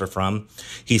farmers are from,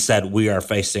 he said, we are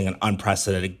facing an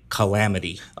unprecedented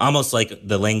calamity, almost like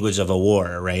the language of a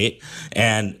war, right?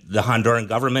 And the Honduran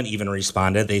government even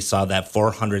responded. They saw that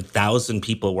 400,000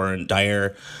 people were in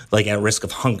dire, at risk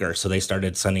of hunger. So they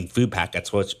started sending food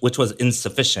packets, which was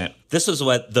insufficient. This is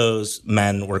what those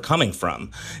men were coming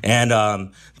from. And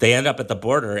they end up at the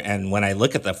border. And when I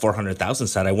look at the 400,000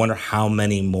 set, I wonder how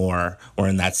many more were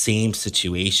in that same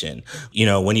situation.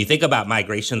 When you think about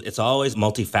migration, it's always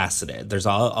multifaceted. There's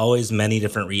always many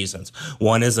different reasons.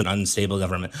 One is an unstable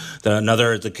government.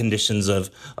 Another is the conditions of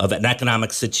an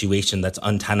economic situation that's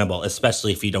untenable,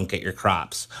 especially if you don't get your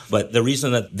crops. But the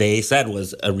reason that they said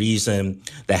was a reason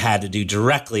that had to do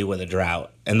directly with a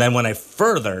drought. And then when I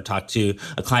further talked to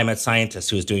a climate scientist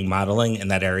who was doing modeling in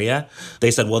that area, they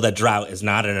said, well, the drought is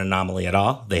not an anomaly at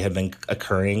all. They had been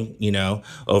occurring,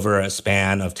 over a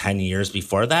span of 10 years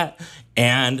before that.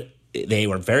 And they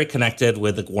were very connected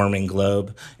with the warming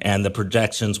globe, and the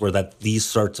projections were that these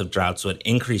sorts of droughts would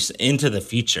increase into the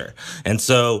future. And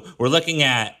so we're looking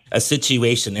at a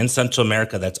situation in Central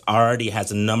America that already has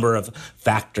a number of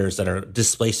factors that are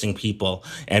displacing people,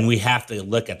 and we have to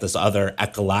look at this other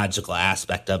ecological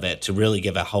aspect of it to really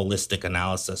give a holistic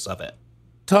analysis of it.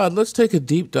 Todd, let's take a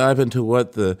deep dive into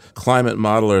what the climate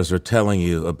modelers are telling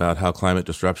you about how climate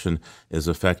disruption is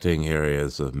affecting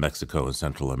areas of Mexico and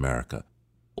Central America.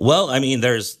 Well,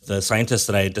 there's the scientists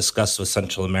that I discussed with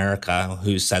Central America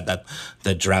who said that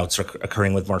the droughts are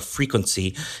occurring with more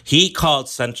frequency. He called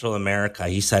Central America,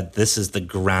 he said this is the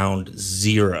ground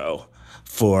zero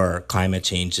for climate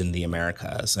change in the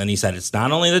Americas. And he said it's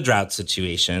not only the drought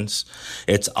situations,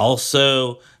 it's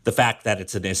also the fact that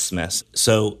it's an isthmus.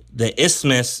 So the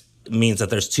isthmus means that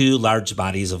there's two large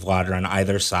bodies of water on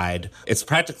either side. It's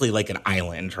practically like an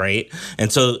island, right?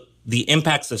 And so the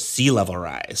impacts of sea level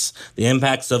rise, the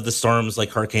impacts of the storms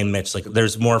like Hurricane Mitch,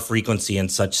 there's more frequency in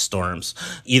such storms.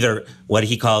 Either what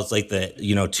he calls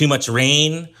too much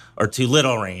rain or too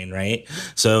little rain, right?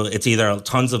 So it's either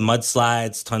tons of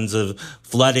mudslides, tons of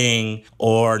flooding,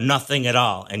 or nothing at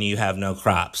all, and you have no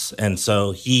crops. And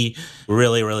so he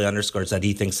really, really underscores that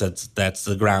he thinks that's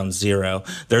the ground zero.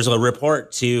 There's a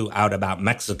report, too, out about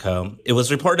Mexico. It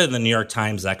was reported in the New York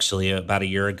Times, actually, about a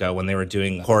year ago when they were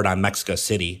doing a report on Mexico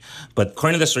City. But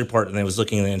according to this report, and it was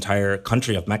looking at the entire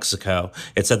country of Mexico,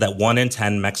 it said that 1 in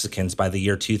 10 Mexicans by the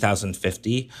year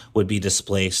 2050 would be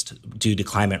displaced due to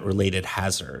climate-related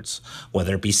hazards,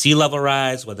 whether it be sea level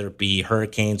rise, whether it be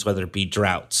hurricanes, whether it be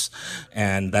droughts.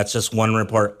 And that's just one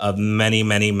report of many,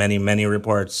 many, many, many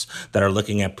reports that are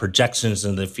looking at projections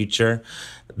in the future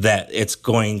that it's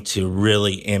going to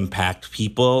really impact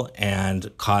people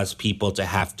and cause people to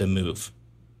have to move.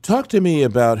 Talk to me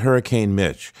about Hurricane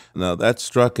Mitch. Now, that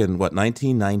struck in,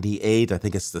 1998? I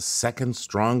think it's the second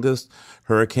strongest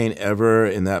hurricane ever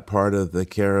in that part of the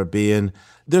Caribbean.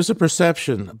 There's a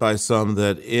perception by some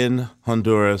that in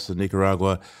Honduras and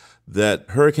Nicaragua that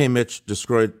Hurricane Mitch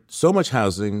destroyed so much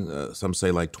housing, some say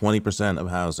 20% of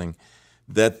housing,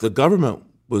 that the government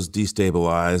was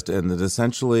destabilized and that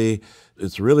essentially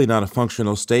it's really not a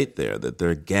functional state there, that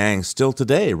there are gangs still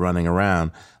today running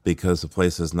around because the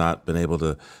place has not been able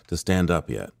to stand up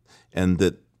yet, and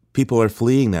that people are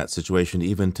fleeing that situation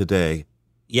even today.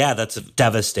 Yeah, that's a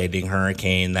devastating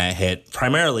hurricane that hit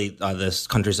primarily the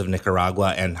countries of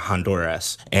Nicaragua and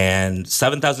Honduras. And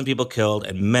 7,000 people killed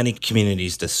and many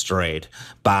communities destroyed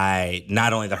by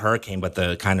not only the hurricane, but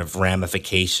the kind of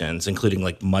ramifications, including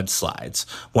mudslides.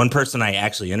 One person I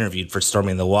actually interviewed for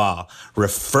Storming the Wall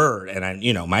referred, and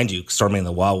mind you, Storming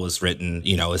the Wall was written,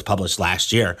 was published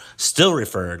last year, still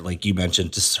referred, like you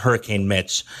mentioned, to Hurricane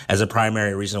Mitch as a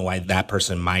primary reason why that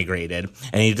person migrated.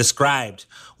 And he described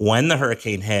when the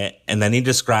hurricane hit, and then he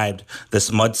described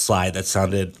this mudslide that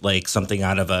sounded like something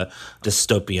out of a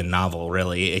dystopian novel,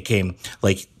 really. It came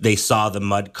like they saw the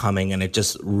mud coming, and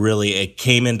it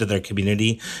came into their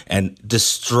community and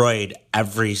destroyed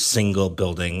every single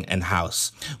building and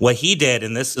house. What he did,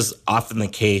 and this is often the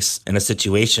case in a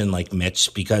situation like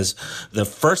Mitch, because the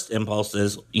first impulse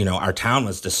is, our town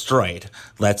was destroyed.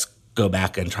 Let's go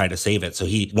back and try to save it. So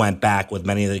he went back with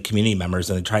many of the community members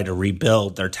and they tried to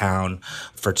rebuild their town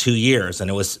for 2 years. And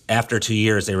it was after 2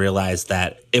 years, they realized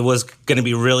that it was going to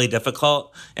be really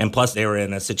difficult. And plus they were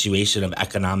in a situation of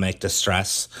economic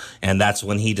distress. And that's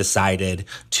when he decided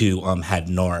to head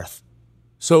north.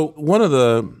 So one of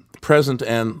the present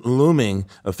and looming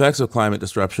effects of climate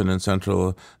disruption in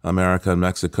Central America and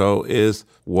Mexico is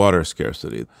water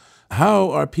scarcity.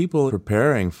 How are people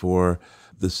preparing for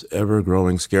this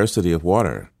ever-growing scarcity of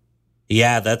water?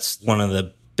 Yeah, that's one of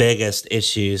the biggest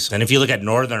issues. And if you look at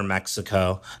northern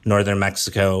Mexico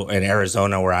and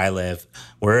Arizona, where I live,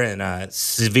 we're in a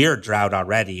severe drought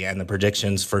already, and the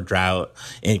predictions for drought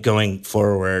going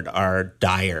forward are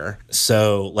dire.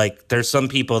 So, there's some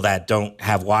people that don't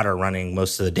have water running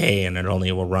most of the day, and it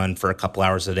only will run for a couple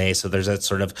hours a day. So there's that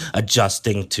sort of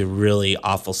adjusting to really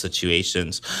awful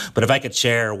situations. But if I could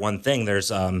share one thing,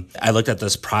 I looked at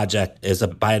this project is a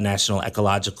binational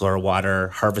ecological or water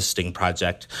harvesting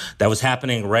project that was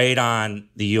happening right on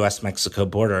the U.S.-Mexico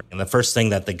border. And the first thing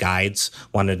that the guides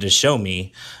wanted to show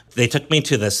me, they took me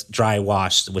to this dry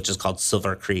wash, which is called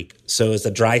Silver Creek. So it's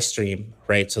a dry stream,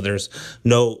 right? So there's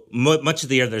much of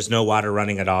the year, there's no water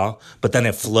running at all, but then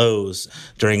it flows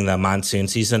during the monsoon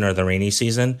season or the rainy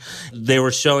season. They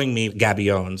were showing me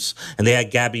gabions, and they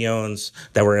had gabions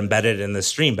that were embedded in the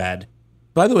stream bed.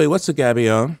 By the way, what's a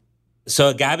gabion? So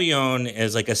a gabion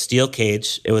is like a steel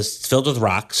cage. It was filled with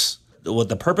rocks. With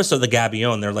the purpose of the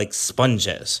gabion, they're like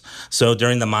sponges. So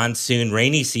during the monsoon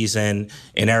rainy season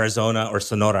in Arizona or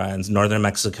Sonora in northern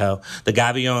Mexico, the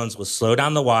gabions will slow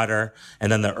down the water,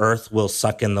 and then the earth will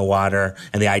suck in the water.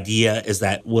 And the idea is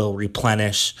that will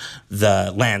replenish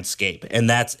the landscape. And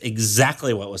that's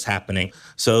exactly what was happening.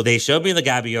 So they showed me the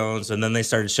gabions, and then they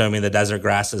started showing me the desert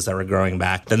grasses that were growing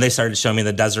back. Then they started showing me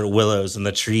the desert willows and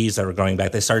the trees that were growing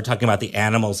back. They started talking about the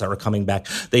animals that were coming back.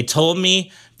 They told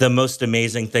me the most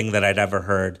amazing thing that I'd ever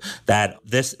heard, that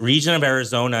this region of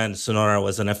Arizona and Sonora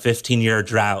was in a 15-year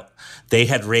drought. They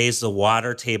had raised the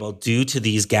water table due to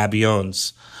these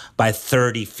gabions by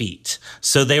 30 feet.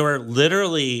 So they were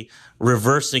literally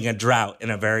reversing a drought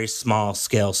in a very small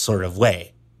scale sort of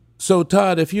way. So,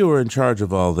 Todd, if you were in charge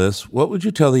of all this, what would you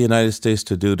tell the United States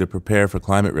to do to prepare for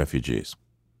climate refugees?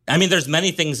 I mean, there's many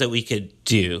things that we could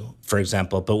do, for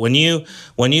example, but when you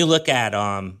look at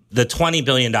the $20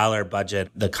 billion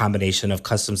budget, the combination of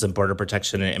Customs and Border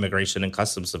Protection and Immigration and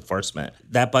Customs Enforcement,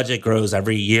 that budget grows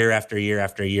every year after year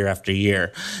after year after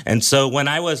year. And so when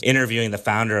I was interviewing the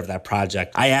founder of that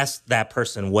project, I asked that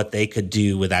person what they could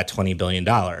do with that $20 billion.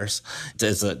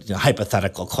 It's a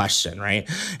hypothetical question, right?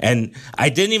 And I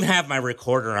didn't even have my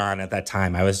recorder on at that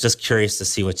time. I was just curious to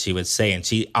see what she would say. And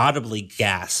she audibly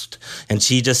gasped, and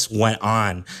she just went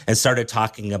on and started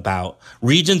talking about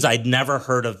regions I'd never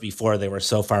heard of before. They were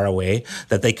so far away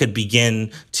that they could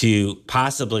begin to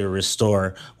possibly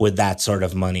restore with that sort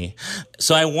of money.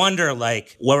 So I wonder, what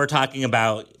we're talking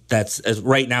about that's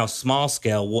right now small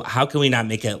scale, how can we not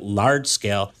make it large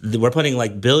scale? We're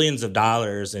putting billions of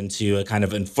dollars into a kind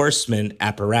of enforcement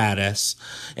apparatus.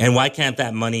 And why can't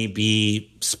that money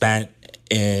be spent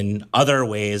in other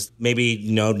ways? Maybe,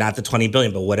 not the 20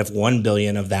 billion, but what if 1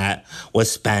 billion of that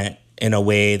was spent in a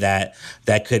way that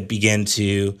could begin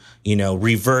to,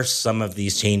 reverse some of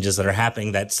these changes that are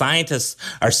happening, that scientists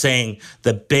are saying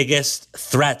the biggest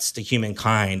threats to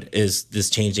humankind is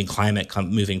this changing climate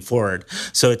moving forward.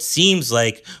 So it seems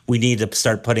like we need to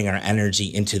start putting our energy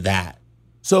into that.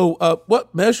 So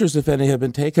what measures, if any, have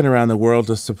been taken around the world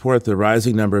to support the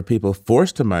rising number of people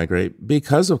forced to migrate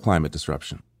because of climate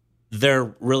disruption?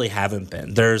 There really haven't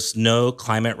been. There's no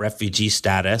climate refugee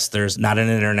status. There's not an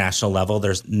international level.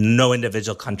 There's no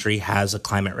individual country has a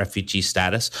climate refugee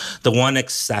status. The one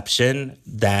exception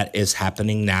that is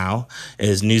happening now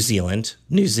is New Zealand.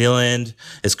 New Zealand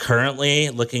is currently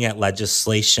looking at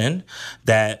legislation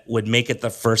that would make it the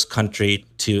first country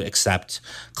to accept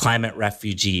climate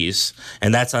refugees.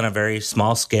 And that's on a very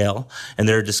small scale. And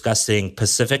they're discussing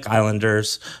Pacific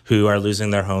Islanders who are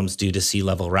losing their homes due to sea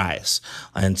level rise.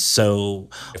 And so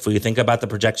if we think about the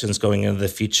projections going into the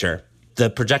future,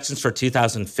 the projections for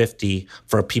 2050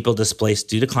 for people displaced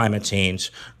due to climate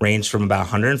change range from about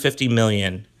 150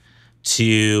 million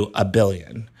to 1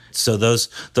 billion. So those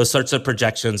sorts of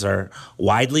projections are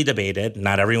widely debated.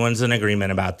 Not everyone's in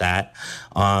agreement about that.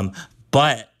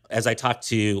 But As I talk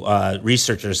to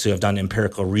researchers who have done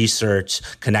empirical research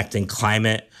connecting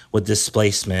climate with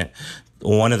displacement,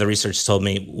 one of the researchers told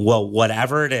me, well,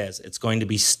 whatever it is, it's going to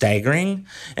be staggering,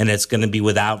 and it's going to be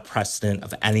without precedent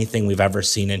of anything we've ever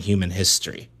seen in human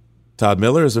history. Todd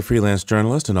Miller is a freelance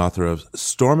journalist and author of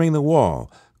Storming the Wall,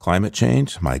 Climate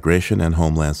Change, Migration, and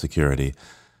Homeland Security.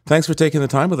 Thanks for taking the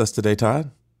time with us today,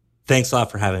 Todd. Thanks a lot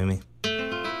for having me.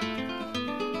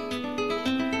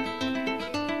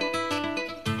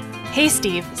 Hey,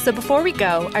 Steve. So before we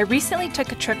go, I recently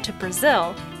took a trip to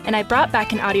Brazil, and I brought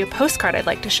back an audio postcard I'd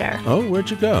like to share. Oh, where'd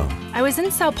you go? I was in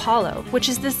Sao Paulo, which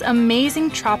is this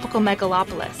amazing tropical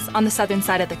megalopolis on the southern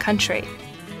side of the country.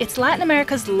 It's Latin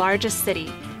America's largest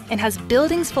city and has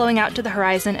buildings flowing out to the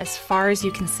horizon as far as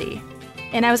you can see.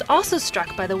 And I was also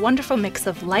struck by the wonderful mix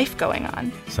of life going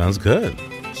on. Sounds good.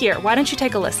 Here, why don't you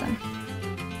take a listen?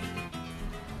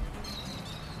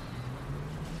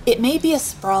 It may be a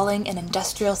sprawling and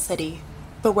industrial city,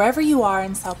 but wherever you are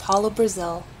in Sao Paulo,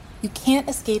 Brazil, you can't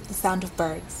escape the sound of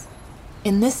birds.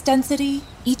 In this density,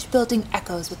 each building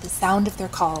echoes with the sound of their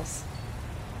calls.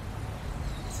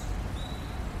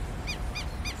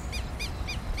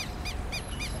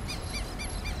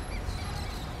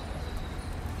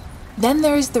 Then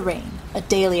there is the rain, a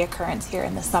daily occurrence here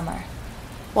in the summer.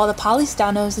 While the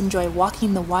Paulistanos enjoy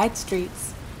walking the wide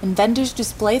streets and vendors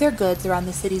display their goods around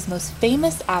the city's most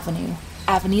famous avenue,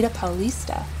 Avenida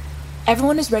Paulista,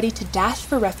 everyone is ready to dash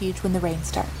for refuge when the rain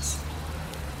starts.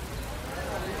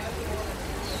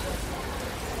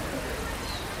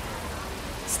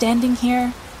 Standing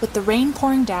here, with the rain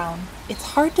pouring down,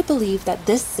 it's hard to believe that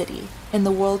this city, in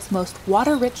the world's most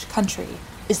water-rich country,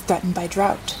 is threatened by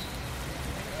drought.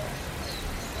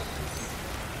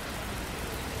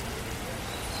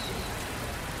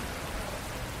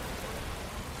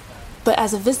 But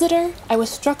as a visitor, I was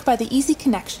struck by the easy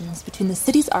connections between the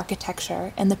city's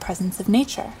architecture and the presence of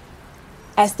nature.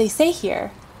 As they say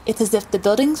here, it's as if the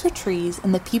buildings were trees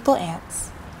and the people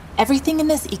ants. Everything in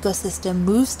this ecosystem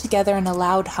moves together in a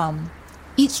loud hum,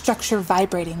 each structure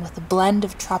vibrating with a blend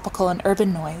of tropical and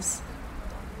urban noise.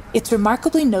 It's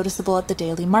remarkably noticeable at the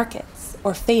daily markets,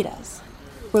 or feiras,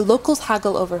 where locals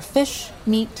haggle over fish,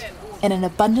 meat, and an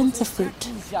abundance of fruit.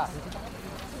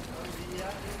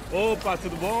 Opa,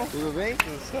 tudo bom? Tudo bem?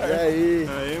 Tudo certo? E aí?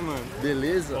 Aí, mano.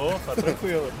 Beleza? Opa,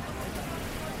 tranquilo.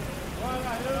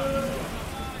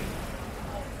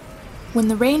 When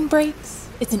the rain breaks,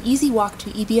 it's an easy walk to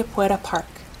Ibirapuera Park,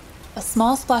 a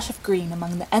small splash of green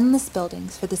among the endless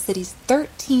buildings for the city's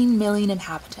 13 million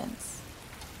inhabitants.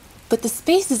 But the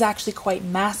space is actually quite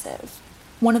massive,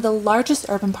 one of the largest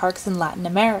urban parks in Latin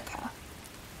America,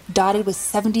 dotted with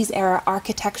 70s-era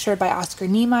architecture by Oscar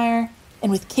Niemeyer, and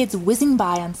with kids whizzing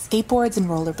by on skateboards and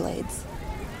rollerblades.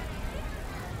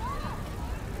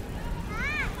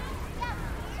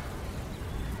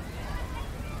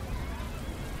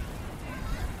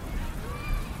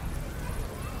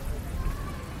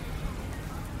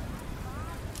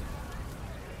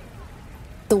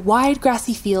 The wide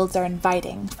grassy fields are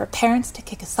inviting for parents to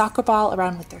kick a soccer ball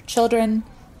around with their children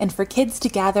and for kids to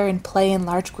gather and play in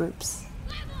large groups.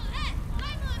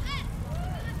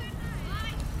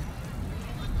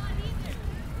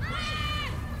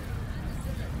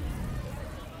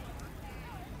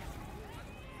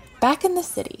 Back in the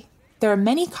city, there are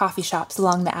many coffee shops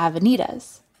along the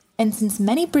avenidas, and since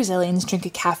many Brazilians drink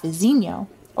a cafezinho,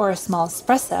 or a small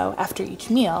espresso, after each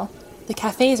meal, the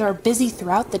cafes are busy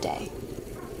throughout the day.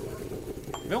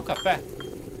 Vê café?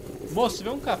 Moço,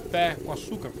 vê café com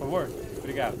açúcar, por favor?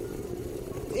 Obrigado.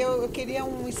 Eu queria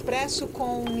expresso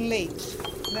com leite.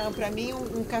 Não, para mim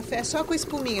café só com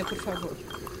espuminha, por favor.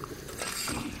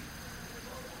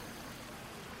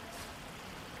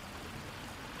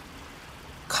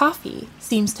 Coffee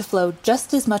seems to flow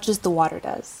just as much as the water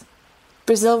does.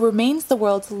 Brazil remains the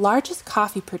world's largest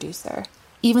coffee producer,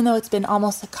 even though it's been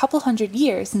almost a couple hundred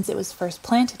years since it was first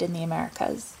planted in the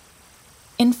Americas.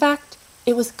 In fact,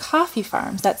 it was coffee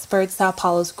farms that spurred Sao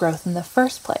Paulo's growth in the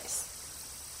first place.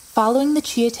 Following the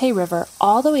Chiete River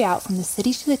all the way out from the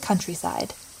city to the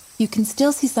countryside, you can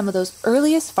still see some of those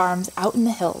earliest farms out in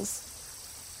the hills.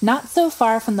 Not so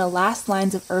far from the last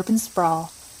lines of urban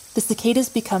sprawl, the cicadas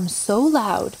become so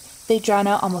loud they drown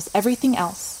out almost everything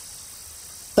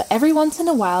else. But every once in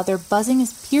a while their buzzing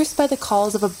is pierced by the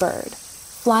calls of a bird,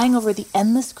 flying over the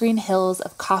endless green hills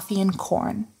of coffee and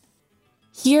corn.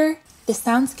 Here, the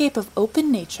soundscape of open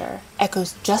nature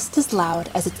echoes just as loud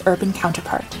as its urban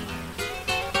counterpart.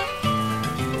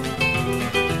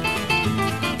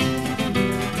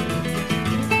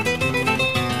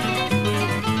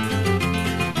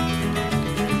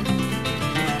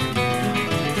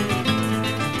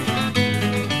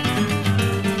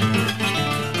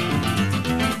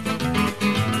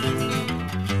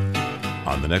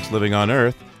 On the next Living on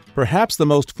Earth, perhaps the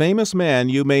most famous man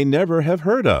you may never have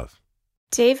heard of.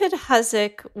 David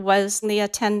Huzzick was the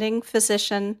attending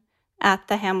physician at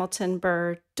the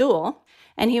Hamilton-Burr duel,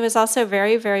 and he was also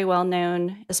very, very well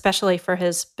known, especially for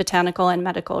his botanical and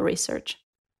medical research.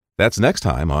 That's next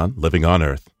time on Living on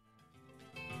Earth.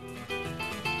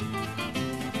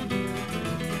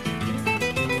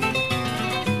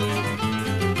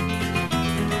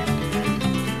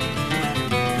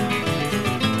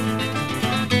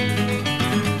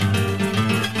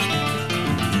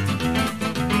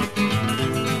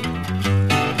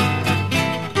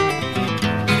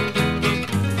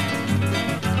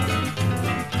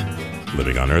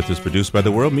 Living on Earth is produced by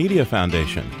the World Media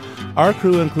Foundation. Our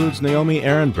crew includes Naomi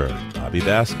Ehrenberg, Bobby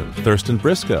Bascom, Thurston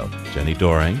Briscoe, Jenny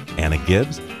Doring, Anna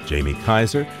Gibbs, Jamie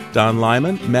Kaiser, Don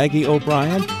Lyman, Maggie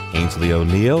O'Brien, Ainsley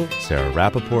O'Neill, Sarah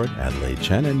Rappaport, Adelaide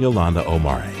Chen, and Yolanda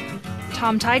Omari.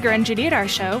 Tom Tiger engineered our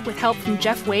show with help from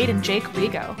Jeff Wade and Jake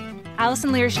Rigo.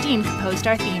 Allison Lierstein composed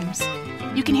our themes.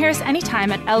 You can hear us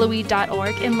anytime at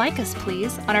LOE.org and like us,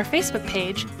 please, on our Facebook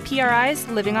page, PRI's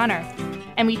Living on Earth.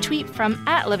 And we tweet from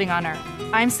 @LivingOnEarth.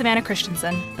 I'm Savannah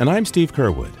Christensen. And I'm Steve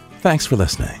Kerwood. Thanks for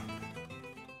listening.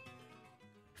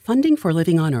 Funding for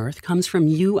Living on Earth comes from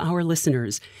you, our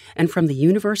listeners, and from the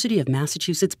University of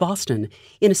Massachusetts Boston,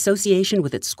 in association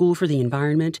with its School for the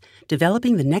Environment,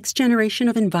 developing the next generation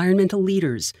of environmental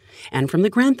leaders, and from the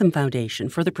Grantham Foundation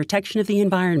for the Protection of the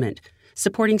Environment,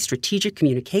 supporting strategic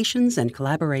communications and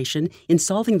collaboration in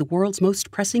solving the world's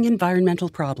most pressing environmental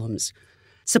problems.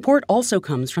 Support also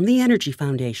comes from the Energy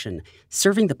Foundation,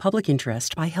 serving the public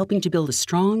interest by helping to build a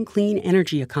strong, clean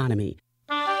energy economy.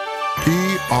 PRI,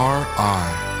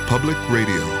 Public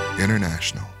Radio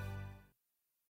International.